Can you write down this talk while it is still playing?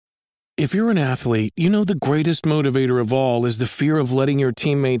If you're an athlete, you know the greatest motivator of all is the fear of letting your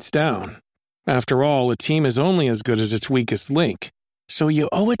teammates down. After all, a team is only as good as its weakest link. So you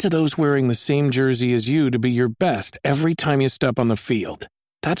owe it to those wearing the same jersey as you to be your best every time you step on the field.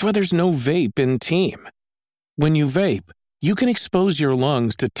 That's why there's no vape in team. When you vape, you can expose your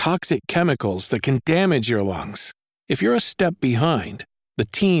lungs to toxic chemicals that can damage your lungs. If you're a step behind, the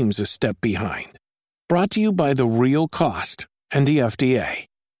team's a step behind. Brought to you by The Real Cost and the FDA.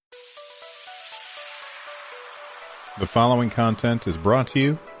 The following content is brought to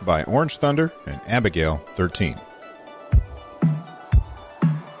you by Orange Thunder and Abigail 13.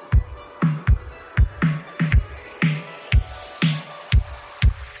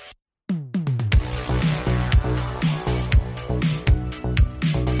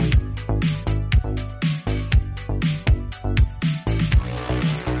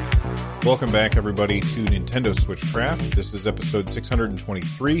 Welcome back, everybody, to Nintendo Switchcraft. This is episode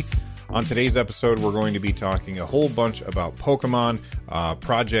 623. On today's episode, we're going to be talking a whole bunch about Pokemon.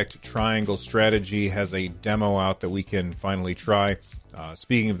 Project Triangle Strategy has a demo out that we can finally try.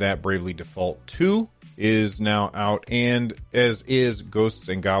 Speaking of that, Bravely Default 2 is now out, and as is Ghosts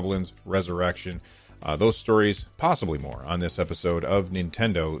and Goblins Resurrection. Those stories, possibly more, on this episode of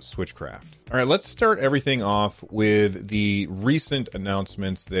Nintendo Switchcraft. All right, let's start everything off with the recent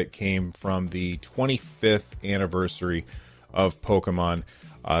announcements that came from the 25th anniversary of Pokemon.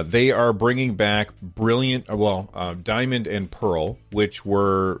 They are bringing back Diamond and Pearl, which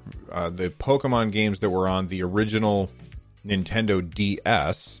were the Pokemon games that were on the original Nintendo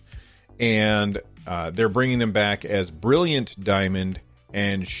DS, and they're bringing them back as Brilliant Diamond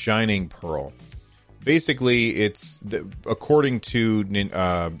and Shining Pearl. Basically, according to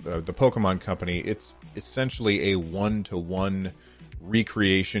the Pokemon Company, it's essentially a one-to-one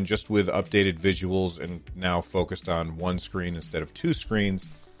recreation, just with updated visuals and now focused on one screen instead of two screens.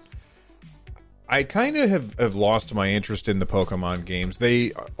 I kind of have lost my interest in the Pokemon games.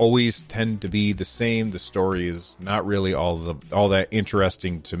 They always tend to be the same. The story is not really all that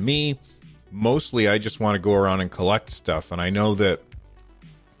interesting to me. Mostly, I just want to go around and collect stuff, and I know that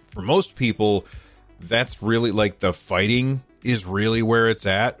for most people, that's really like the fighting is really where it's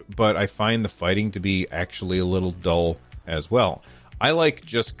at, but I find the fighting to be actually a little dull as well. I like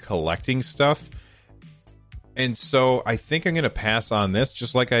just collecting stuff, and so I think I'm going to pass on this,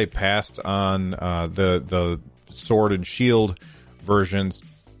 just like I passed on the Sword and Shield versions.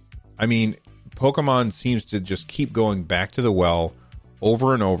 I mean, Pokemon seems to just keep going back to the well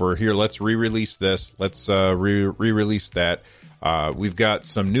over and over. Here, let's re-release this. Let's re-release that. We've got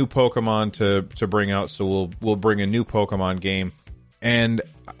some new Pokemon to bring out, so we'll bring a new Pokemon game, and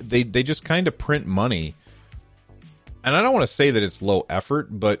they just kind of print money. And I don't want to say that it's low effort,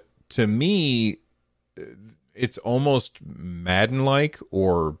 but to me, it's almost Madden-like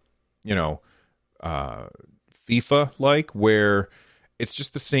or, FIFA-like, where it's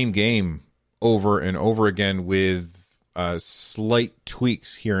just the same game over and over again with slight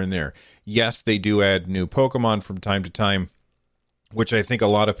tweaks here and there. Yes, they do add new Pokemon from time to time, which I think a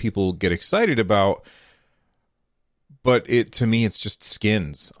lot of people get excited about, but to me, it's just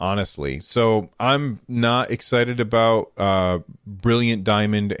skins, honestly. So I'm not excited about Brilliant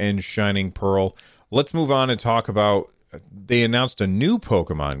Diamond and Shining Pearl. Let's move on and talk about, they announced a new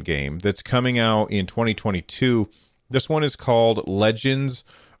Pokemon game that's coming out in 2022. This one is called Legends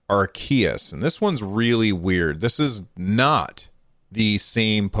Arceus, and this one's really weird. This is not the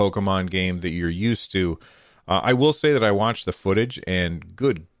same Pokemon game that you're used to. I will say that I watched the footage, and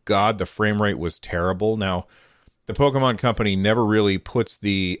good God, the frame rate was terrible. Now, the Pokemon Company never really puts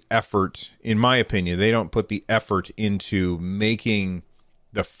the effort, in my opinion, they don't put the effort into making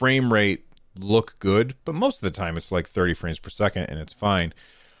the frame rate look good, but most of the time it's like 30 frames per second, and it's fine.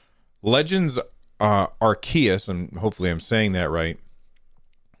 Legends Arceus, and hopefully I'm saying that right,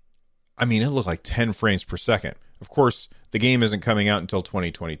 I mean, it looked like 10 frames per second. Of course, the game isn't coming out until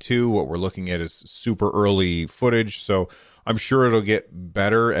 2022. What we're looking at is super early footage, so I'm sure it'll get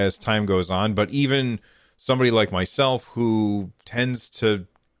better as time goes on. But even somebody like myself who tends to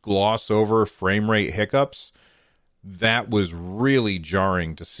gloss over frame rate hiccups, that was really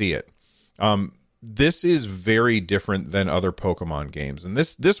jarring to see it. This is very different than other Pokemon games, and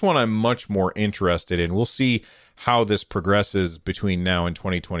this one I'm much more interested in. We'll see how this progresses between now and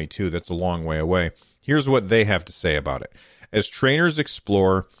 2022. That's a long way away. Here's what they have to say about it. As trainers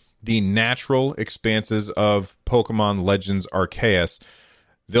explore the natural expanses of Pokemon Legends Arceus,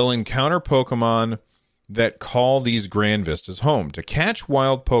 they'll encounter Pokemon that call these grand vistas home. To catch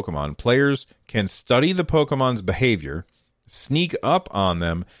wild Pokemon, players can study the Pokemon's behavior, sneak up on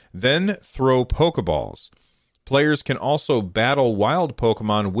them, then throw Pokeballs. Players can also battle wild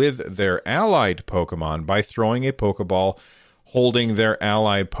Pokemon with their allied Pokemon by throwing a Pokeball holding their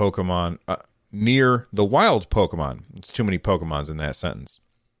allied Pokemon near the wild Pokemon. It's too many Pokemons in that sentence.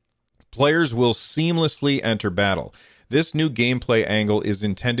 Players will seamlessly enter battle. This new gameplay angle is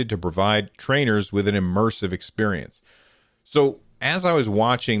intended to provide trainers with an immersive experience. So, as I was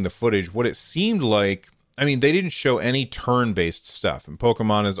watching the footage, what it seemed like, I mean, they didn't show any turn-based stuff, and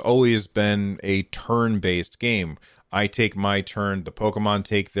Pokemon has always been a turn-based game. I take my turn, the Pokemon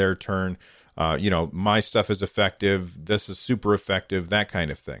take their turn, my stuff is effective, this is super effective, that kind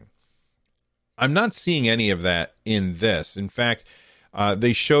of thing. I'm not seeing any of that in this. In fact,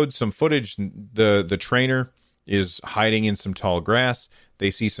 they showed some footage. The trainer is hiding in some tall grass. They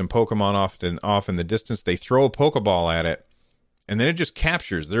see some Pokemon off in the distance. They throw a Pokeball at it, and then it just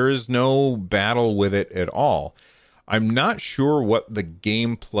captures. There is no battle with it at all. I'm not sure what the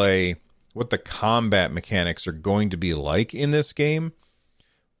gameplay, what the combat mechanics are going to be like in this game,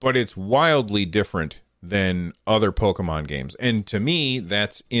 but it's wildly different than other Pokemon games. And to me,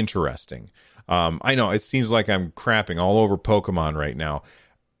 that's interesting. I know it seems like I'm crapping all over Pokemon right now.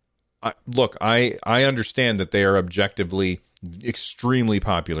 I understand that they are objectively extremely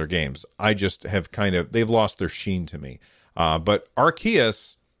popular games. I just have they've lost their sheen to me. But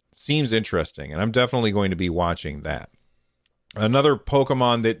Arceus seems interesting, and I'm definitely going to be watching that. Another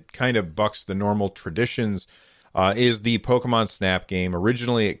Pokemon that kind of bucks the normal traditions is the Pokemon Snap game.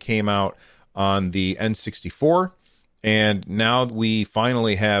 Originally, it came out on the N64, and now we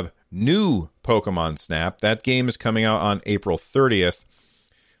finally have new Pokemon Snap. That game is coming out on April 30th.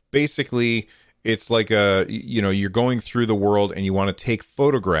 Basically, it's like you're going through the world and you want to take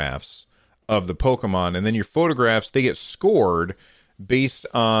photographs of the Pokemon, and then your photographs, they get scored based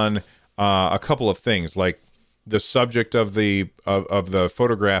on a couple of things, like the subject of the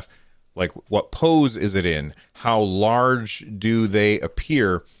photograph, like what pose is it in, how large do they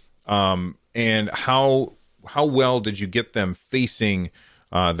appear, and how well did you get them facing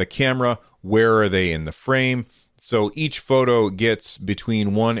the camera, where are they in the frame. So each photo gets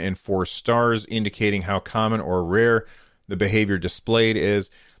between 1 and 4 stars, indicating how common or rare the behavior displayed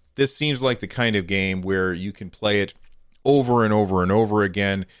is. This seems like the kind of game where you can play it over and over and over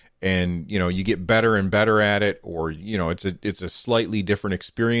again, and you get better and better at it, or it's a slightly different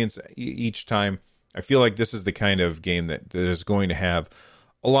experience each time. I feel like this is the kind of game that is going to have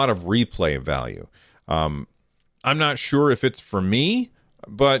a lot of replay value. I'm not sure if it's for me,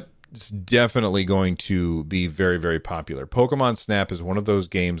 but it's definitely going to be very, very popular. Pokemon Snap is one of those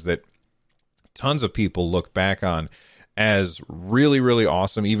games that tons of people look back on as really, really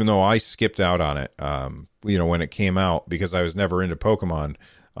awesome, even though I skipped out on it, when it came out, because I was never into Pokemon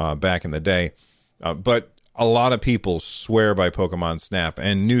back in the day. But a lot of people swear by Pokemon Snap,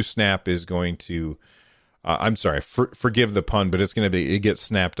 and new Snap is going to, I'm sorry, forgive the pun, but it gets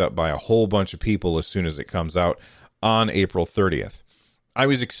snapped up by a whole bunch of people as soon as it comes out on April 30th. I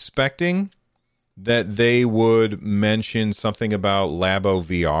was expecting that they would mention something about Labo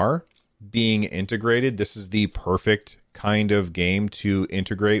VR being integrated. This is the perfect kind of game to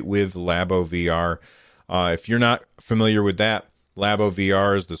integrate with Labo VR. If you're not familiar with that, Labo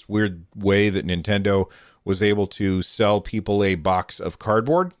VR is this weird way that Nintendo was able to sell people a box of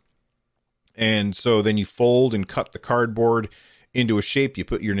cardboard. And so then you fold and cut the cardboard into a shape. You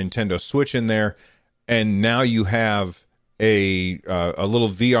put your Nintendo Switch in there, and now you have a little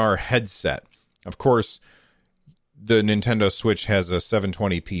VR headset. Of course, the Nintendo Switch has a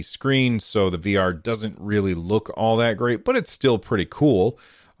 720p screen, so the VR doesn't really look all that great, but it's still pretty cool.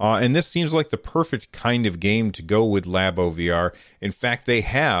 And this seems like the perfect kind of game to go with Labo VR. In fact, they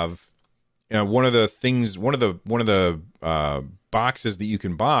have one of the boxes that you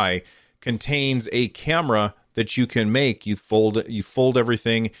can buy contains a camera that you can make. You fold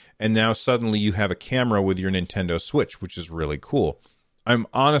everything, and now suddenly you have a camera with your Nintendo Switch, which is really cool. I'm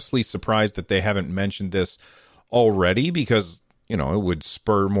honestly surprised that they haven't mentioned this already, because it would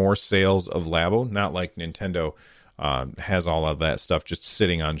spur more sales of Labo. Not like Nintendo has all of that stuff just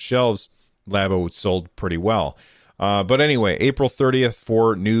sitting on shelves. Labo sold pretty well. But anyway, April 30th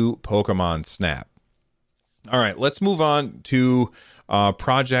for new Pokemon Snap. All right, let's move on to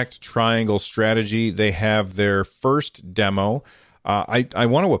Project Triangle Strategy. They have their first demo. I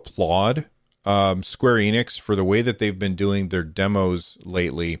want to applaud Square Enix for the way that they've been doing their demos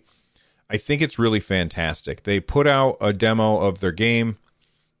lately. I think it's really fantastic. They put out a demo of their game.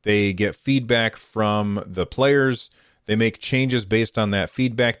 They get feedback from the players. They make changes based on that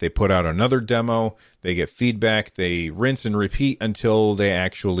feedback. They put out another demo. They get feedback. They rinse and repeat until they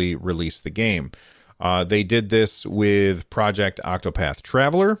actually release the game. They did this with Project Octopath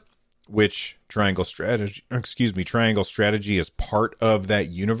Traveler, which Triangle Strategy is part of that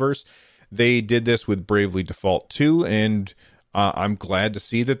universe. They did this with Bravely Default 2, and I'm glad to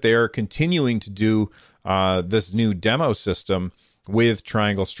see that they are continuing to do this new demo system with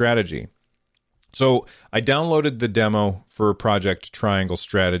Triangle Strategy. So I downloaded the demo for Project Triangle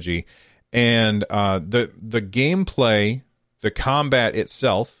Strategy, and the gameplay, the combat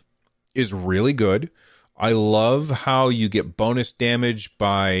itself is really good. I love how you get bonus damage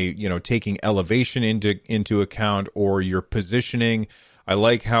by, taking elevation into account, or your positioning. I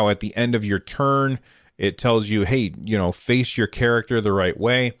like how at the end of your turn, it tells you, hey, face your character the right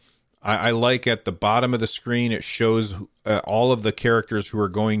way. I like at the bottom of the screen, it shows all of the characters who are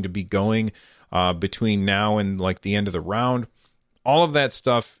going to be going between now and like the end of the round. All of that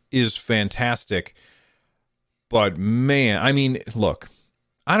stuff is fantastic. But man, I mean, look,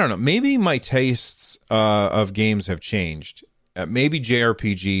 I don't know. Maybe my tastes of games have changed. Maybe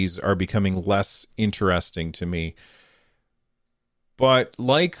JRPGs are becoming less interesting to me. But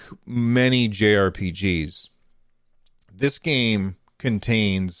like many JRPGs, this game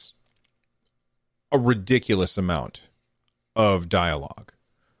contains a ridiculous amount of dialogue.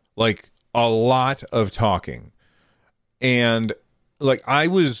 Like a lot of talking. And like I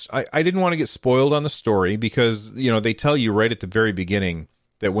didn't want to get spoiled on the story because, they tell you right at the very beginning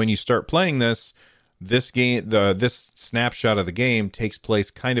that when you start playing this game, this snapshot of the game takes place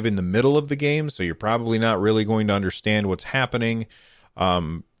kind of in the middle of the game, so you're probably not really going to understand what's happening.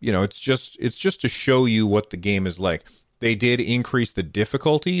 It's just to show you what the game is like. They did increase the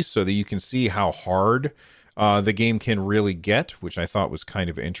difficulty so that you can see how hard the game can really get, which I thought was kind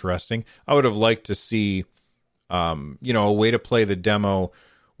of interesting. I would have liked to see, a way to play the demo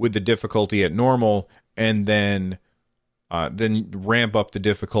with the difficulty at normal, and then ramp up the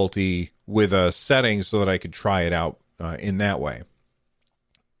difficulty with a setting so that I could try it out in that way.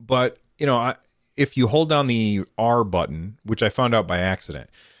 But, if you hold down the R button, which I found out by accident,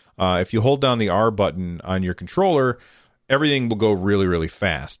 if you hold down the R button on your controller, everything will go really, really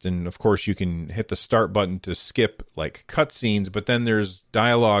fast. And of course, you can hit the start button to skip like cutscenes, but then there's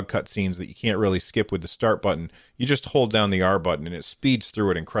dialogue cutscenes that you can't really skip with the start button. You just hold down the R button and it speeds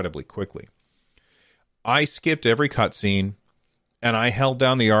through it incredibly quickly. I skipped every cutscene and I held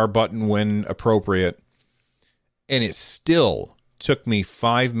down the R button when appropriate, and it still took me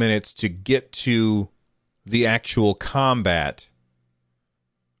 5 minutes to get to the actual combat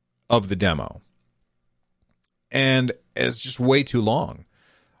of the demo. And it's just way too long.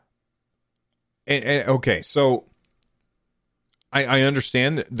 And okay, so I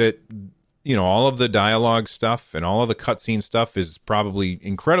understand that, all of the dialogue stuff and all of the cutscene stuff is probably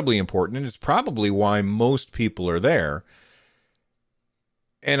incredibly important, and it's probably why most people are there.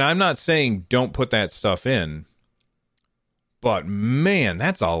 And I'm not saying don't put that stuff in, but man,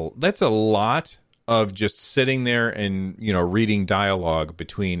 that's a lot of just sitting there and, reading dialogue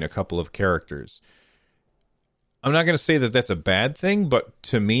between a couple of characters. I'm not going to say that that's a bad thing, but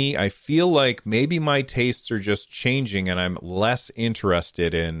to me, I feel like maybe my tastes are just changing and I'm less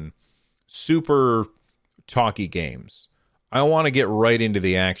interested in super talky games. I want to get right into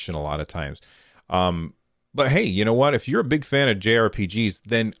the action a lot of times. But hey, you know what? If you're a big fan of JRPGs,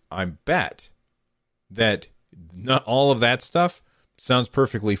 then I bet that not all of that stuff sounds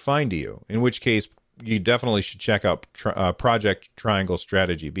perfectly fine to you. In which case, you definitely should check out Project Triangle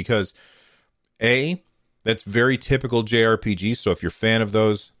Strategy, because A, that's very typical JRPG. So if you're a fan of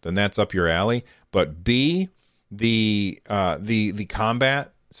those, then that's up your alley. But B, the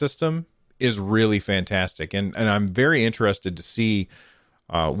combat system is really fantastic, and I'm very interested to see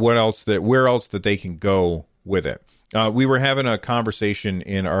where else that they can go with it. We were having a conversation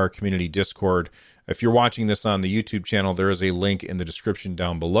in our community Discord. If you're watching this on the YouTube channel, there is a link in the description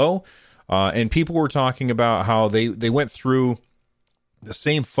down below. And people were talking about how they went through the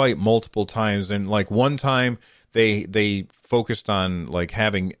same fight multiple times, and like one time they focused on like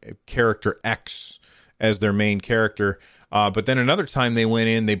having character X as their main character, but then another time they went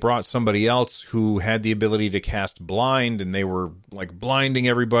in, they brought somebody else who had the ability to cast blind, and they were like blinding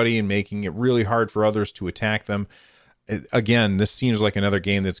everybody and making it really hard for others to attack them. Again, this seems like another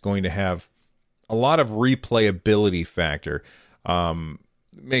game that's going to have a lot of replayability factor.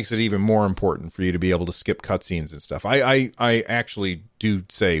 Makes it even more important for you to be able to skip cutscenes and stuff. I actually do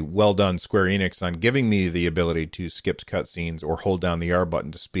say well done, Square Enix, on giving me the ability to skip cutscenes or hold down the R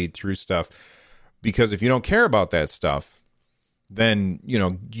button to speed through stuff. Because if you don't care about that stuff, then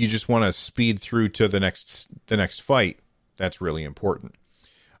you just want to speed through to the next fight. That's really important.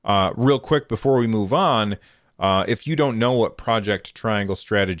 Real quick before we move on, if you don't know what Project Triangle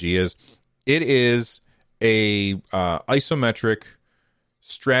Strategy is, it is a isometric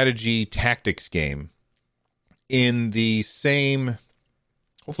strategy tactics game in the same,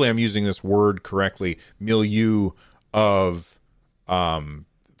 hopefully I'm using this word correctly, milieu of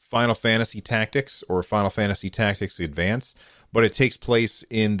Final Fantasy Tactics or Final Fantasy Tactics Advance, but it takes place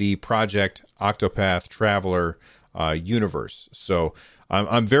in the Project Octopath Traveler universe. So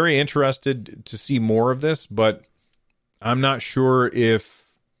I'm very interested to see more of this, but I'm not sure if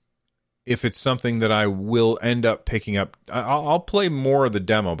it's something that I will end up picking up. I'll play more of the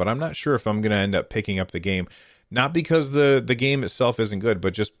demo, but I'm not sure if I'm going to end up picking up the game. Not because the game itself isn't good,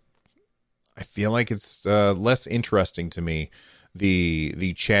 but just I feel like it's less interesting to me,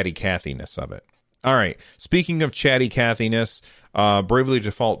 the chatty Cathy-ness of it. All right, speaking of chatty Cathy-ness, Bravely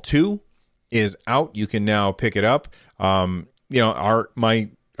Default 2 is out. You can now pick it up. Our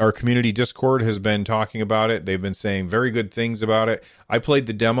community Discord has been talking about it. They've been saying very good things about it. I played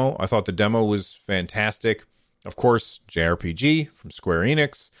the demo. I thought the demo was fantastic. Of course, JRPG from Square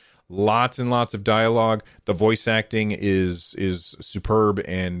Enix. Lots and lots of dialogue. The voice acting is superb,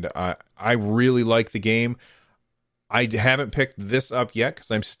 and I really like the game. I haven't picked this up yet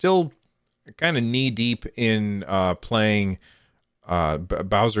because I'm still kind of knee deep in playing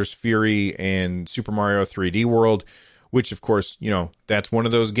Bowser's Fury and Super Mario 3D World, which, of course, that's one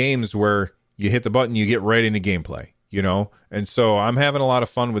of those games where you hit the button, you get right into gameplay, And so I'm having a lot of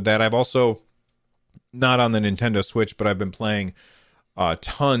fun with that. I've also, not on the Nintendo Switch, but I've been playing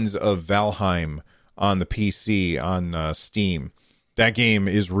tons of Valheim on the PC, on Steam. That game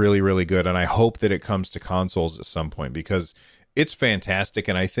is really, really good, and I hope that it comes to consoles at some point because it's fantastic,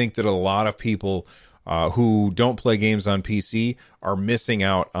 and I think that a lot of people who don't play games on PC are missing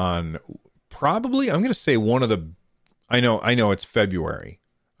out on probably, I'm going to say one of the, I know it's February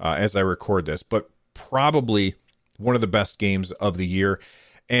as I record this, but probably one of the best games of the year.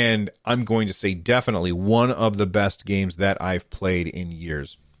 And I'm going to say definitely one of the best games that I've played in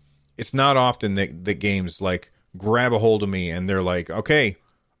years. It's not often that games like grab a hold of me and they're like, okay,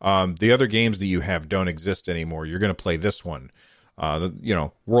 the other games that you have don't exist anymore. You're going to play this one.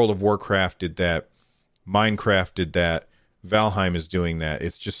 World of Warcraft did that. Minecraft did that. Valheim is doing that.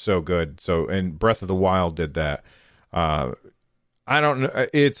 It's just so good. So, and Breath of the Wild did that. I don't know.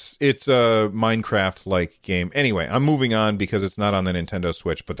 It's a Minecraft-like game. Anyway, I'm moving on because it's not on the Nintendo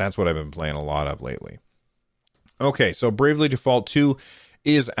Switch, but that's what I've been playing a lot of lately. Okay, so Bravely Default 2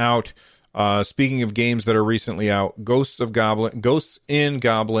 is out. Speaking of games that are recently out, Ghosts in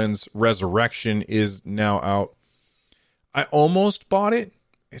Goblins Resurrection is now out. I almost bought it.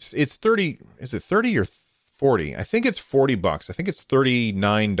 It's 30. Is it 30 or 40? I think it's $40. I think it's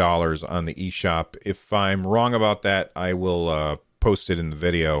 $39 on the eShop. If I'm wrong about that, I will post it in the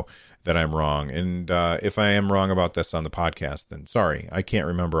video that I'm wrong. And if I am wrong about this on the podcast, then sorry. I can't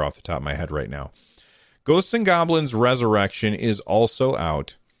remember off the top of my head right now. Ghosts and Goblins Resurrection is also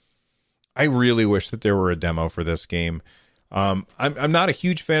out. I really wish that there were a demo for this game. I'm not a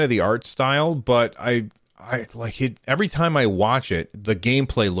huge fan of the art style, but I like it. Every time I watch it, the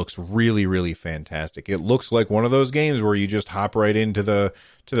gameplay looks really, really fantastic. It looks like one of those games where you just hop right into the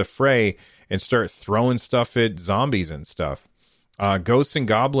fray and start throwing stuff at zombies and stuff. Ghosts and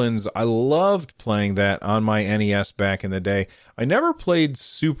Goblins, I loved playing that on my NES back in the day. I never played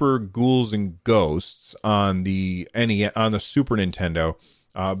Super Ghouls and Ghosts on the Super Nintendo,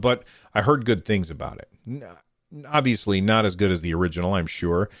 but I heard good things about it. Obviously, not as good as the original, I'm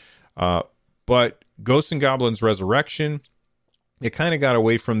sure. But Ghosts and Goblins Resurrection, it kind of got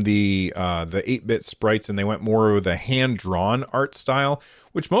away from the 8-bit sprites, and they went more with a hand-drawn art style,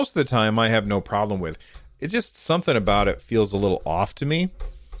 which most of the time I have no problem with. It's just something about it feels a little off to me.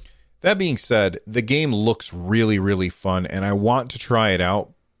 That being said, the game looks really, really fun, and I want to try it out,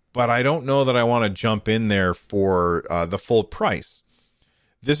 but I don't know that I want to jump in there for the full price.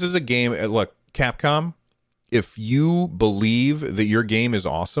 This is a game, look, Capcom, if you believe that your game is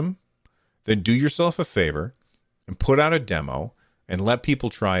awesome, then do yourself a favor and put out a demo and let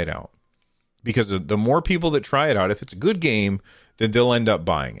people try it out. Because the more people that try it out, if it's a good game, then they'll end up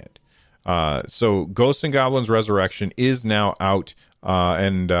buying it. So Ghosts and Goblins Resurrection is now out,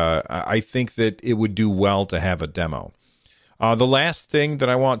 and I think that it would do well to have a demo. The last thing that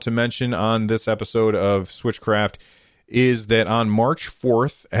I want to mention on this episode of Switchcraft is that on March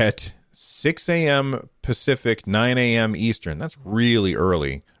 4th at 6 a.m. Pacific, 9 a.m. Eastern, that's really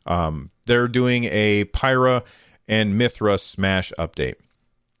early, they're doing a Pyra and Mythra Smash update.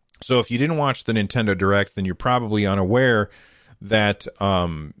 So if you didn't watch the Nintendo Direct, then you're probably unaware that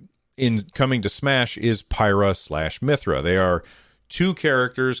in coming to Smash is Pyra/Mythra. They are two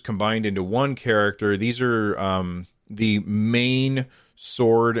characters combined into one character. These are the main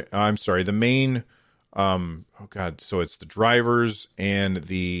So it's the drivers and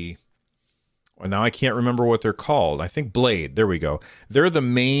the... Well, now I can't remember what they're called. I think Blade. There we go. They're the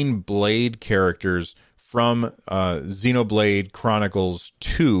main Blade characters from Xenoblade Chronicles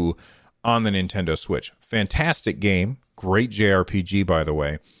 2 on the Nintendo Switch. Fantastic game. Great JRPG, by the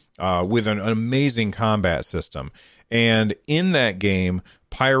way, with an amazing combat system. And in that game,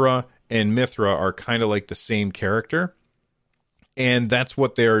 Pyra and Mythra are kind of like the same character. And that's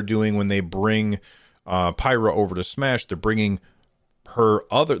what they are doing when they bring Pyra over to Smash. They're bringing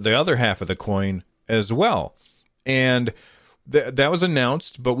the other half of the coin as well. And that was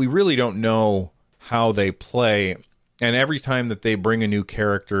announced, but we really don't know how they play. And every time that they bring a new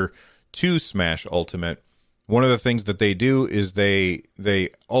character to Smash Ultimate, one of the things that they do is they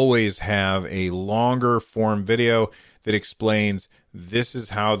always have a longer form video that explains this is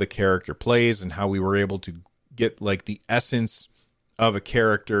how the character plays and how we were able to get like the essence of a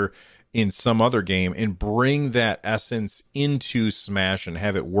character in some other game and bring that essence into Smash and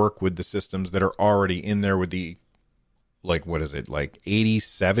have it work with the systems that are already in there with the, like, what is it, like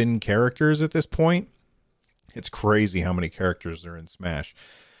 87 characters at this point? It's crazy how many characters are in Smash.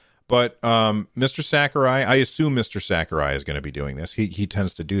 But Mr. Sakurai, I assume Mr. Sakurai is going to be doing this. He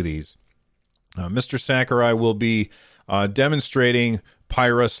tends to do these. Mr. Sakurai will be demonstrating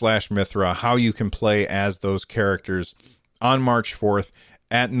Pyra/Mythra, how you can play as those characters on March 4th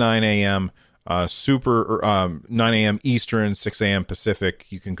at 9 a.m. 9 a.m. Eastern, 6 a.m. Pacific.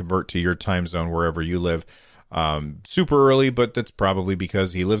 You can convert to your time zone wherever you live. Super early, but that's probably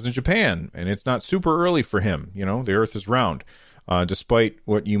because he lives in Japan, and it's not super early for him. You know, the Earth is round, despite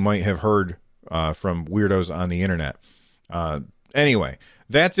what you might have heard from weirdos on the internet. Anyway,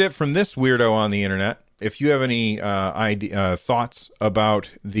 that's it from this weirdo on the internet. If you have any thoughts about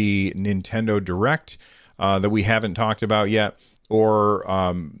the Nintendo Direct that we haven't talked about yet, or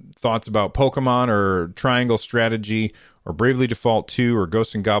thoughts about Pokemon or Triangle Strategy or Bravely Default 2 or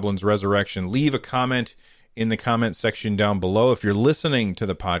Ghosts and Goblins Resurrection, leave a comment in the comment section down below. If you're listening to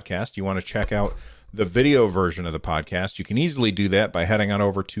the podcast, you want to check out the video version of the podcast, you can easily do that by heading on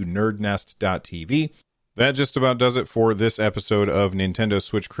over to nerdnest.tv. That just about does it for this episode of Nintendo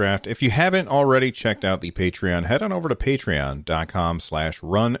Switchcraft. If you haven't already checked out the Patreon, head on over to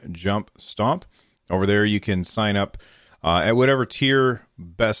patreon.com/runjumpstomp. Over there, you can sign up at whatever tier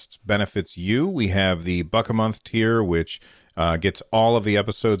best benefits you. We have the $1 a month tier, which gets all of the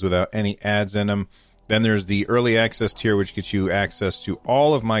episodes without any ads in them. Then there's the early access tier, which gets you access to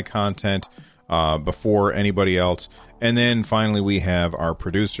all of my content before anybody else. And then finally, we have our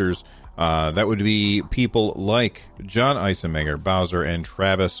producers. That would be people like John Eisenmenger, Bowser, and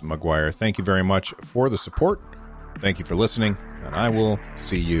Travis McGuire. Thank you very much for the support. Thank you for listening, and I will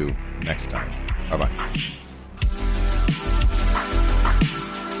see you next time. Bye-bye.